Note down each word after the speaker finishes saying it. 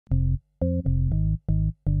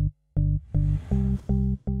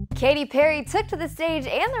Katy Perry took to the stage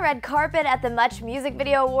and the red carpet at the Much Music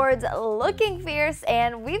Video Awards looking fierce,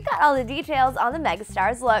 and we've got all the details on the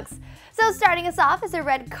megastar's looks. So starting us off is a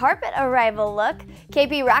red carpet arrival look.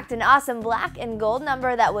 KP rocked an awesome black and gold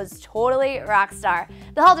number that was totally rockstar.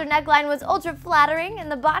 The halter neckline was ultra flattering,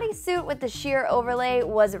 and the bodysuit with the sheer overlay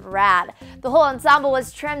was rad. The whole ensemble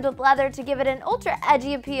was trimmed with leather to give it an ultra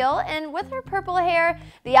edgy appeal, and with her purple hair,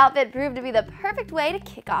 the outfit proved to be the perfect way to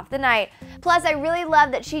kick off the night. Plus, I really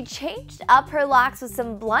love that she changed up her locks with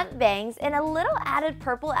some blunt bangs and a little added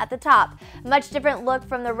purple at the top. Much different look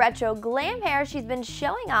from the retro glam hair she's been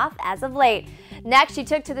showing off as of late. Next, she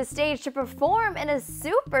took to the stage to perform in a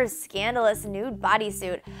super scandalous nude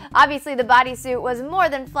bodysuit. Obviously, the bodysuit was more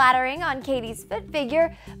than flattering on Katy's fit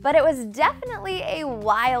figure, but it was definitely a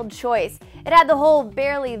wild choice. It had the whole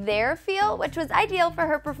barely there feel, which was ideal for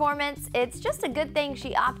her performance. It's just a good thing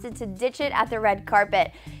she opted to ditch it at the red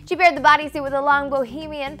carpet. She paired the bodysuit with a long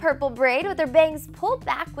bohemian purple braid with her bangs pulled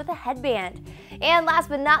back with a headband. And last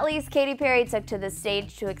but not least, Katy Perry took to the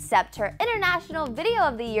stage to accept her International Video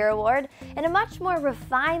of the Year award in a much more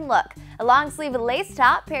refined look. A long-sleeve lace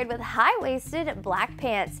top paired with high-waisted black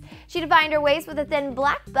pants. She defined her waist with a thin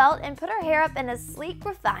black belt and put her hair up in a sleek,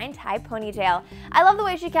 refined high ponytail. I love the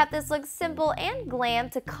way she kept this look simple and glam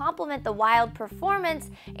to complement the wild performance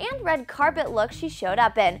and red carpet look she showed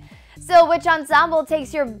up in. So which ensemble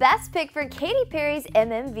takes your best pick for Katy Perry's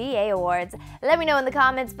MMVA Awards? Let me know in the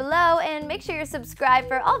comments below, and make sure you're subscribed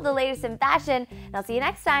for all the latest in fashion, and I'll see you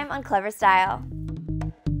next time on Clever Style.